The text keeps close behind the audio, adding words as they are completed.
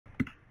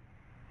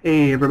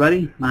Hey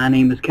everybody, my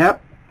name is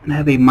Cap, and I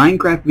have a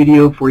Minecraft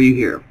video for you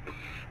here.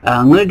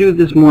 I'm going to do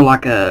this more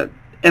like a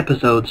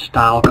episode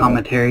style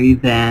commentary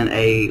than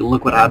a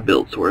look what I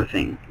built sort of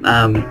thing.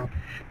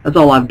 That's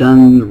all I've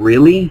done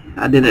really.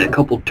 I did a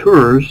couple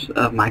tours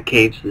of my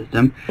cave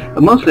system,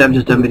 but mostly I've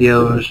just done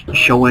videos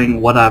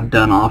showing what I've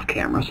done off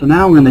camera. So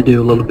now I'm going to do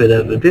a little bit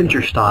of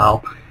adventure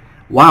style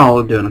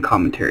while doing a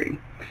commentary.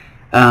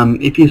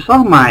 If you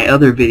saw my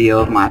other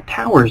video of my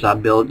towers I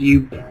built,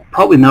 you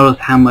probably noticed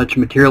how much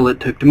material it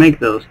took to make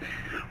those.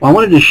 Well, I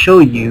wanted to show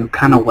you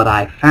kind of what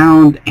I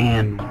found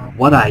and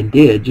what I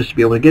did just to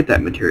be able to get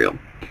that material.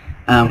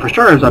 For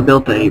starters, I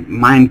built a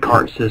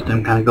minecart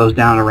system, kind of goes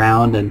down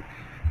around and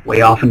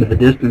way off into the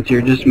distance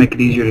here, just to make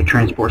it easier to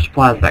transport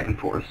supplies back and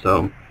forth.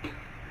 So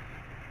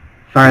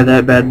fire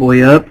that bad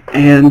boy up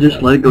and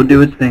just let it go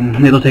do its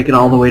thing. It'll take it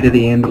all the way to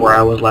the end where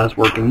I was last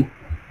working.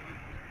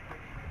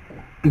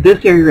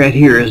 This area right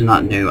here is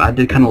not new. I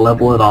did kind of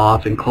level it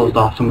off and closed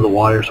off some of the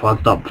water so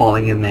I'd stop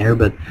falling in there,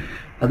 but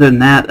other than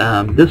that,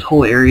 this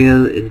whole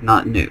area is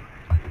not new.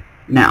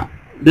 Now,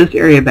 this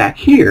area back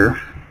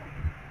here,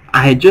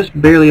 I had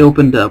just barely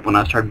opened up when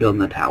I started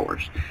building the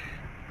towers.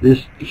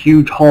 This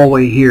huge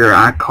hallway here,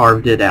 I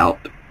carved it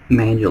out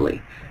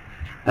manually.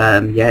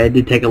 Yeah, it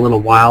did take a little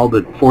while,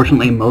 but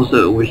fortunately most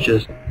of it was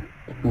just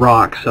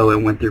rock, so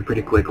it went through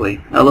pretty quickly.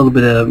 A little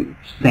bit of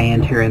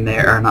sand here and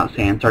there, or not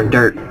sand, sorry,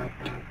 dirt.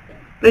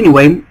 But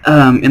anyway,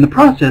 in the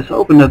process, I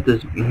opened up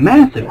this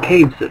massive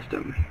cave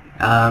system.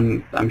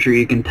 I'm sure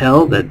you can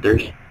tell that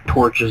there's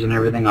torches and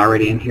everything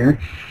already in here.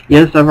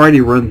 Yes, I've already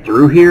run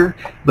through here,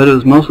 but it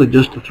was mostly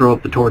just to throw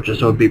up the torches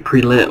so it would be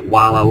pre-lit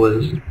while I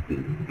was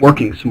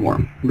working some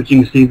more. But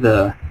you can see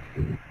the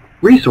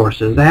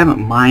resources. I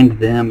haven't mined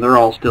them. They're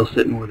all still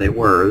sitting where they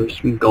were.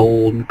 There's some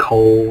gold and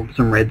coal,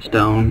 some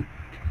redstone.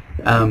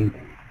 I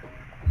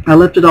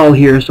left it all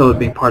here so it would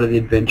be part of the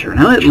adventure.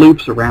 Now it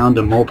loops around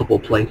in multiple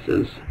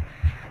places.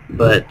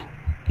 But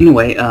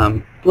anyway,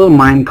 little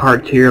mine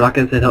carts here, like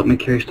I said, help me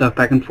carry stuff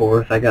back and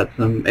forth. I got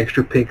some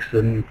extra picks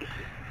and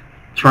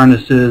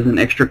furnaces and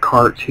extra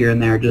carts here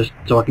and there just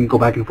so I can go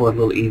back and forth a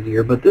little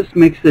easier. But this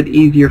makes it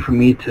easier for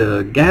me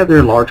to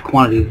gather large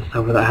quantities of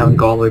stuff without having to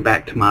go all the way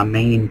back to my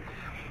main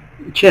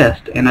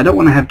chest. And I don't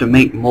want to have to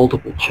make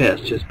multiple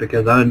chests just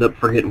because I end up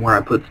forgetting where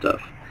I put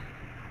stuff.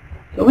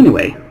 So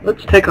anyway,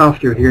 let's take off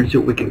through here and see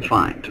what we can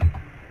find.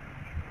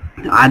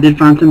 I did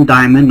find some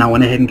diamond, and I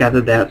went ahead and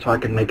gathered that so I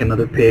can make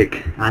another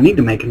pick. I need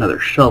to make another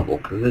shovel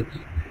because it's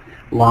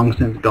long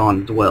since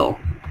gone as well.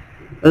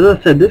 As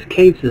I said, this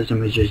cave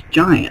system is just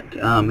giant.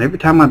 Every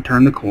time I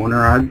turn the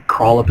corner, I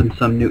crawl up in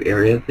some new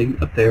area.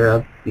 Up there,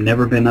 I've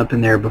never been up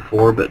in there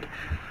before, but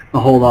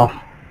I'll hold off.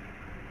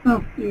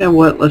 Well, you know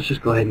what? Let's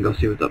just go ahead and go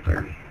see what's up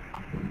there.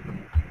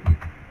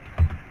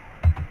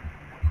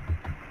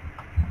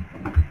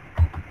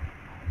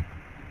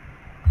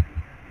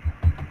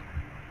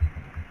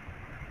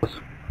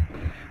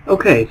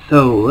 Okay,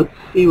 so let's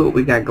see what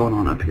we got going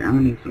on up here.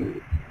 I'm going to need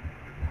some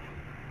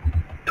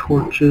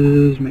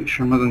torches, make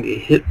sure I'm not going to get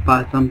hit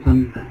by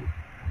something.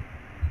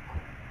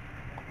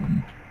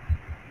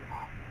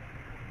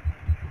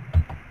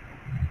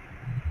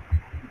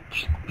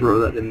 Just throw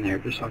that in there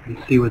just so I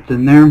can see what's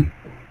in there.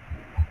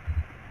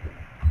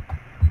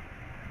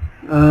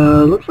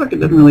 Looks like it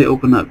didn't really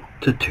open up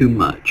to too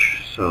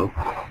much, so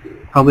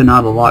probably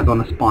not a lot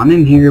going to spawn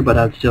in here, but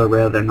I'd still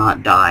rather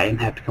not die and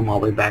have to come all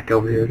the way back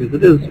over here because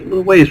it is a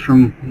little ways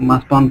from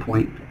my spawn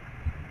point.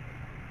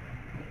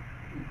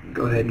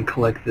 Go ahead and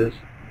collect this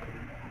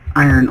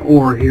iron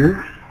ore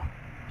here.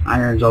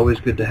 Iron's always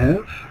good to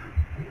have.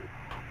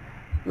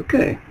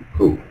 Okay,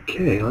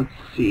 let's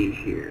see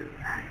here.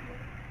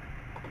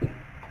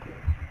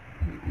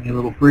 A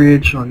little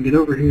bridge so I can get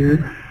over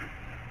here.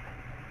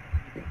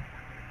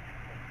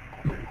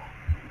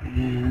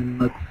 And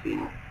let's see.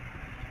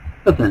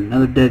 That's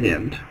another dead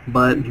end,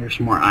 but here's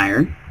some more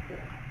iron.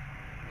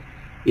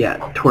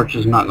 Yeah, torch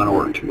is not going to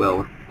work too well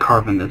with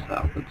carving this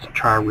out. Let's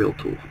try a real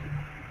tool.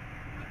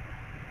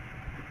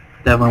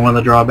 Definitely one of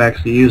the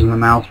drawbacks to using the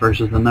mouse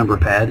versus the number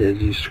pad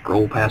is you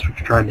scroll past what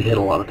you're trying to hit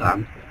a lot of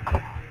times.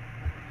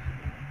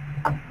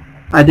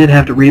 I did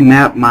have to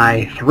remap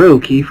my throw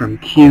key from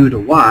Q to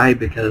Y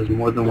because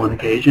more than one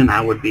occasion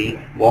I would be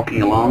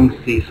walking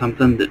along, see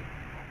something that,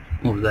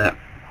 what was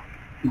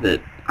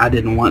that I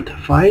didn't want to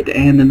fight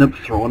and end up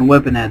throwing a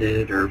weapon at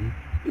it or,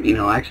 you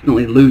know,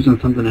 accidentally losing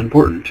something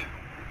important.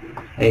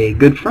 A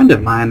good friend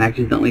of mine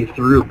accidentally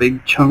threw a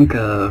big chunk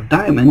of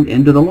diamond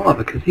into the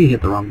lava because he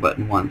hit the wrong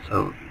button once,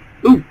 so,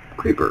 ooh,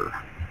 creeper.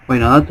 Wait,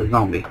 no, that's a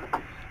zombie.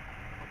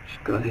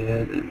 Just go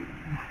ahead and,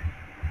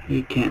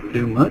 he can't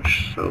do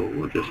much, so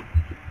we'll just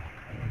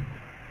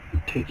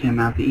take him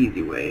out the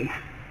easy way.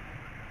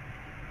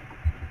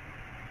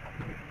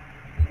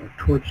 A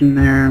torch in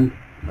there.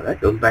 Well,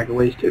 that goes back a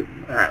ways too.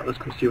 Alright, let's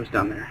go see what's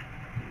down there.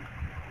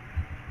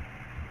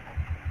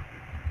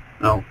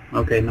 Oh,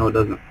 okay, no it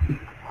doesn't.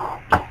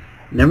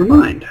 Never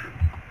mind.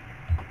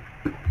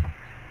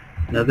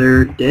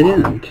 Another dead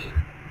end.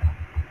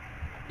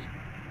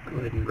 Go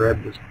ahead and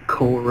grab this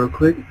coal real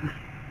quick.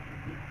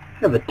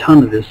 have a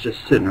ton of this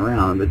just sitting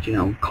around, but you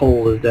know,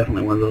 coal is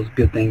definitely one of those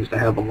good things to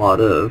have a lot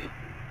of.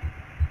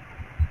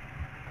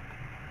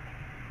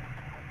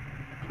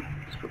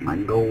 Let's put my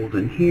gold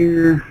in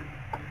here.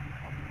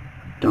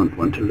 Don't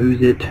want to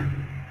lose it,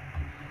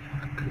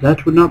 because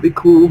that would not be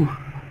cool.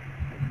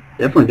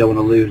 Definitely don't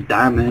want to lose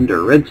diamond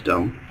or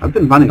redstone. I've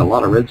been finding a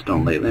lot of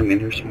redstone lately. I mean,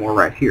 there's some more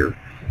right here,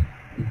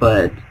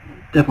 but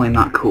definitely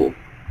not cool.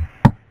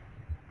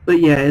 But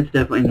yeah, it's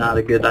definitely not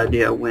a good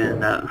idea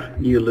when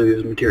you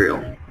lose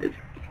material,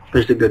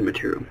 especially good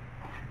material.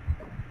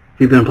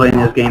 If you've been playing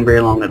this game very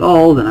long at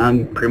all, then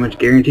I'm pretty much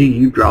guaranteed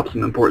you dropped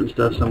some important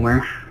stuff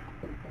somewhere.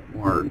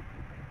 More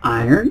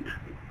iron.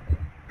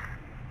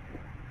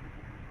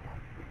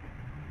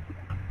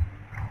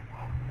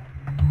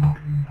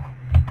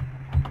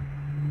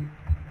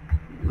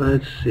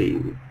 Let's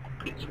see,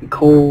 get some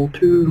coal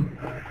too.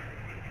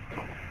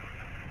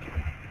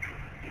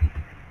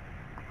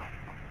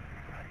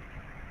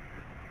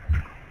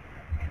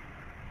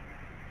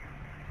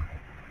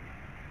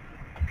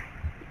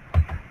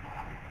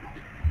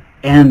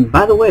 And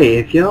by the way,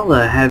 if y'all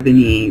have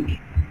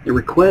any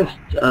requests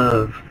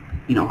of,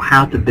 you know,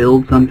 how to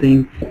build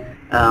something,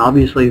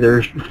 obviously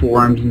there's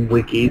forums and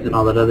wikis and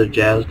all that other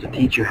jazz to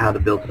teach you how to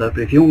build stuff.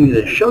 But if you want me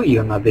to show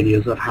you in my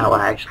videos of how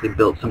I actually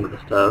built some of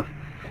the stuff,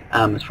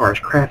 as far as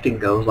crafting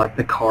goes, like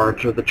the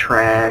carts or the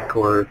track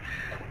or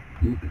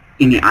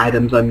any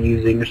items I'm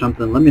using or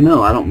something, let me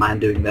know. I don't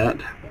mind doing that.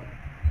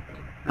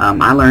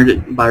 I learned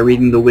it by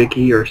reading the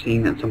wiki or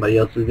seeing it in somebody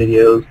else's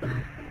videos.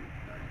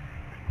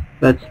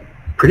 That's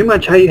pretty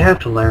much how you have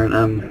to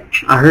learn.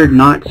 I heard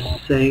Nox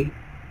say,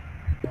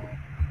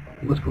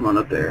 what's going on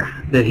up there,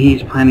 that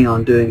he's planning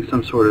on doing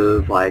some sort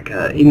of like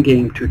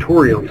in-game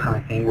tutorial kind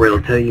of thing where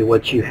it'll tell you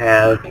what you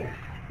have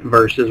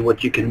versus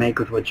what you can make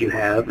with what you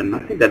have, and I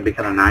think that'd be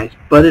kind of nice.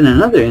 But in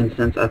another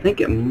instance, I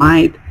think it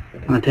might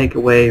kind of take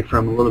away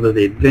from a little bit of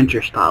the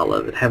adventure style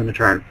of it, having to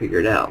try and figure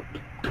it out.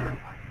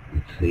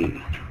 Let's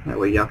see, that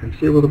way y'all can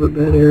see a little bit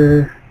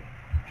better.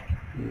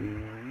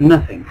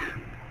 Nothing.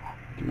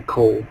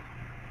 Coal.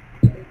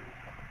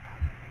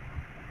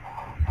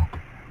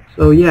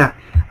 So yeah,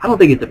 I don't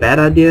think it's a bad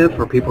idea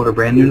for people that are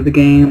brand new to the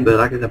game, but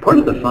like I said, part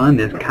of the fun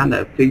is kind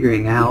of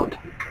figuring out,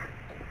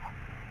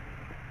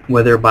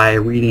 whether by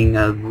reading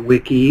a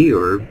wiki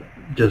or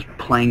just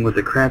playing with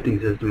the crafting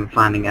system and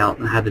finding out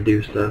how to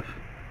do stuff.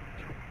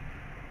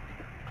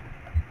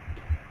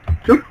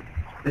 So,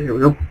 there we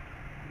go.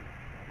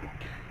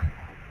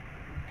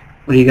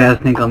 What do you guys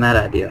think on that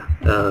idea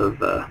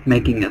of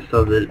making it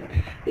so that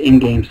the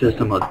in-game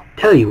system will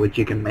tell you what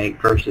you can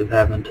make versus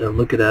having to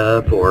look it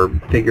up or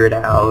figure it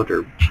out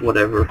or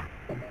whatever?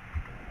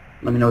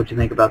 Let me know what you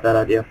think about that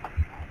idea.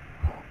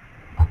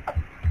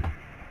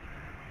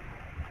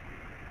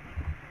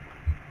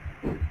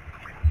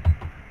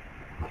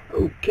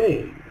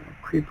 Okay,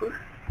 creeper.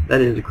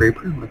 That is a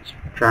creeper. Let's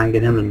try and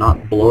get him to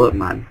not blow up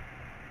my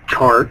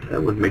cart.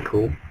 That would be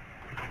cool.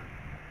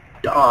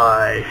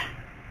 Die.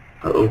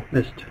 Uh-oh,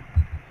 missed.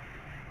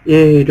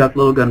 Yay, dropped a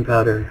little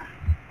gunpowder.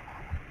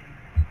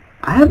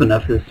 I have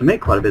enough of this to make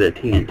quite a bit of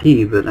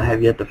TNT, but I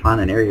have yet to find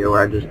an area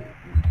where I just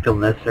feel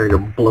necessary to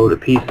blow to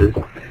pieces.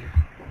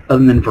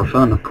 Other than for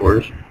fun, of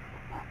course.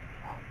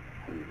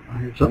 I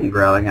hear something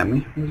growling at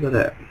me. Where's that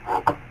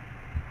at?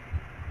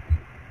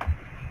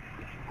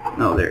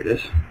 Oh, there it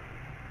is.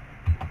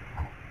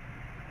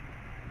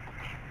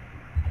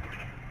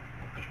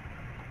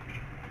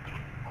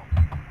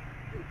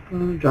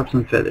 Drop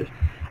some feathers.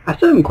 I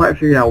still haven't quite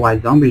figured out why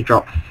zombies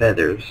drop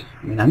feathers.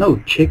 I mean, I know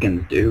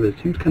chickens do, but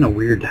it seems kind of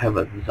weird to have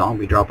a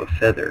zombie drop a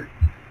feather.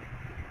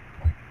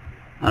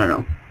 I don't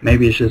know.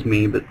 Maybe it's just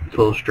me, but it's a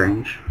little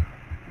strange.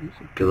 It's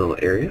a good little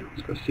area.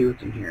 Let's go see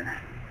what's in here.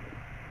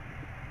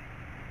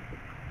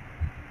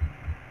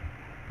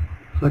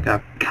 Looks like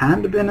I've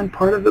kind of been in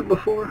part of it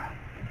before.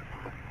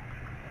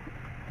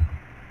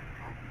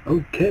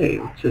 Okay,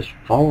 it's just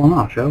falling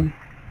off, shall we?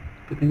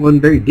 Good thing it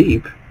wasn't very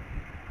deep.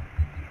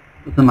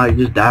 Nothing like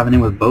just diving in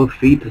with both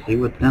feet to see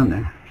what's down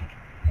there.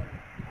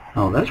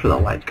 Oh, that's where the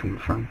light's coming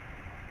from.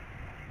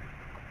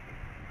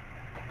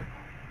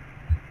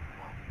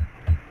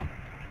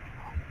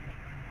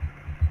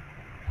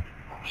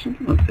 There's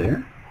something up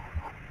there.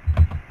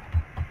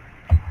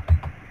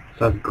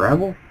 So that's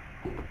gravel?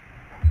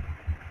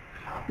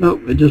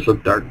 Nope, it just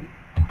looked dark.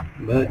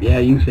 But yeah,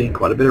 you can see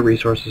quite a bit of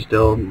resources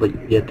still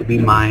yet to be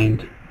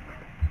mined.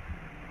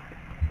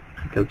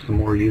 Got some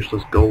more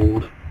useless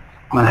gold.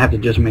 I might have to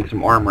just make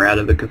some armor out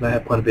of it because I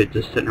have quite a bit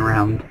just sitting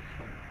around.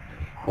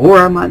 Or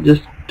I might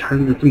just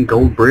turn into some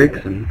gold bricks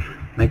and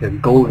make a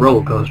gold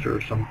roller coaster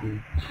or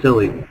something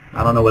silly.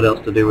 I don't know what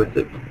else to do with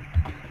it.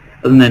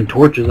 Other than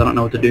torches, I don't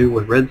know what to do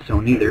with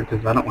redstone either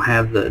because I don't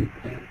have the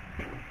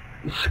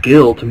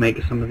skill to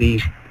make some of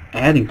these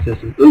adding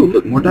systems. Ooh,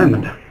 look, more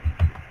diamond.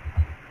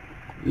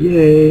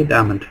 Yay,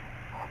 diamond.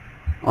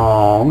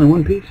 Aw, only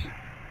one piece?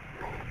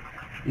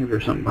 Maybe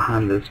there's something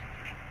behind this.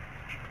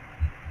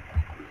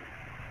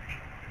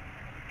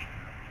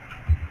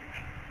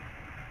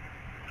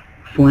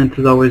 Flint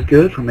is always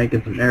good for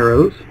making some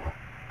arrows.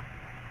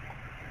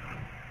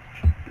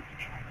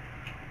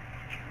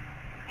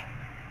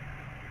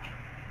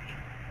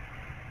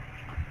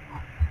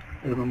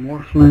 A little bit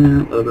more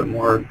flint, a little bit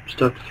more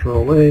stuff to throw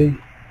away.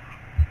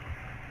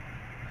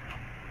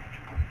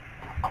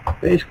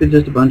 Basically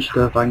just a bunch of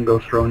stuff I can go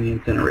throw in the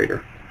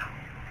incinerator.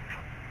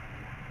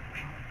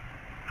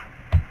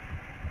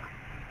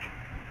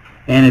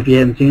 And if you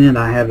haven't seen it,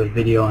 I have a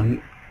video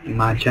on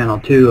my channel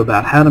too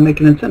about how to make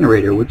an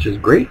incinerator, which is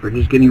great for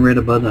just getting rid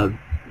of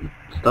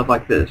stuff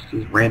like this,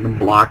 these random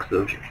blocks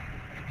of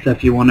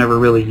stuff you won't ever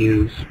really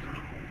use,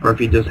 or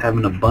if you just have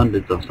an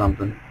abundance of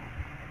something.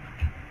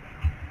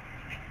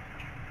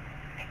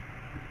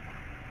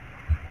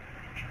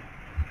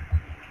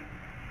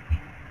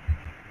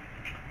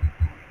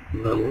 A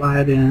little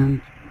light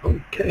in.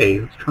 Okay,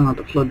 let's try not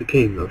to flood the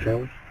cave though, shall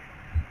we?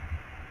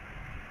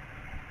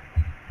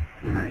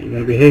 Alright, you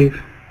gonna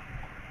behave?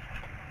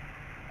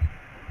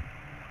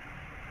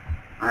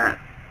 Alright.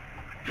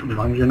 As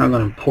long as you're not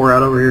gonna pour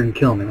out over here and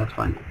kill me, that's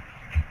fine.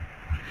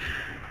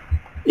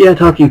 Yeah,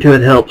 talking to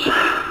it helps.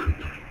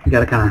 You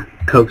gotta kinda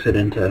coax it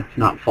into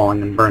not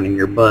falling and burning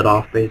your butt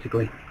off,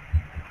 basically.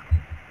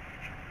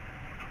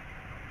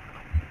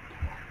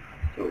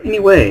 So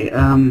anyway,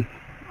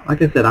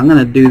 like I said, I'm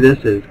going to do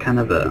this as kind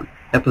of a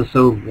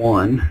episode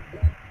 1.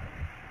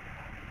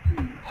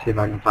 See if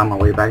I can find my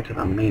way back to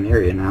the main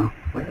area now.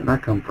 Where did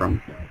that come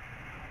from?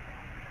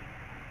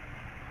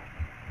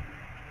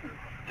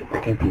 I think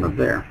that came from up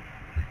there.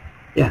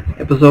 Yeah,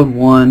 episode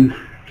 1.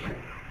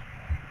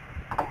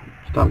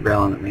 Stop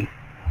growling at me.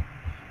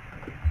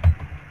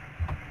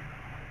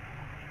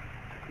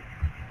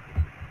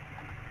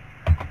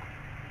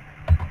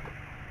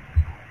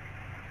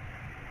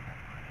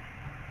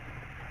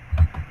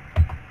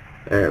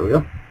 There we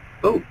go.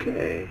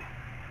 Okay.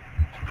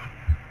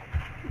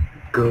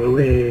 Go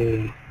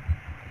away.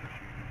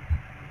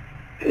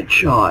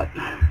 Headshot.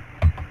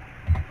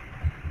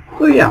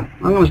 So yeah,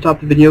 I'm going to stop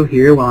the video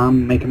here while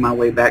I'm making my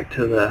way back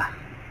to the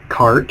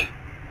cart.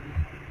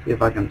 See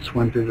if I can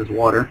swim through this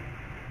water.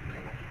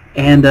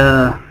 And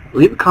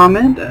leave a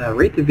comment,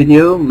 rate the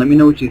video, let me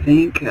know what you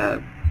think.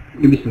 Give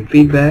me some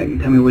feedback and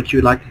tell me what you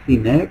would like to see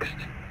next.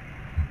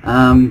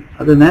 Other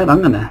than that, I'm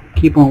going to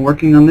keep on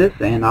working on this,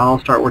 and I'll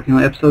start working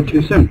on episode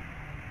 2 soon.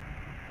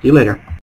 See you later.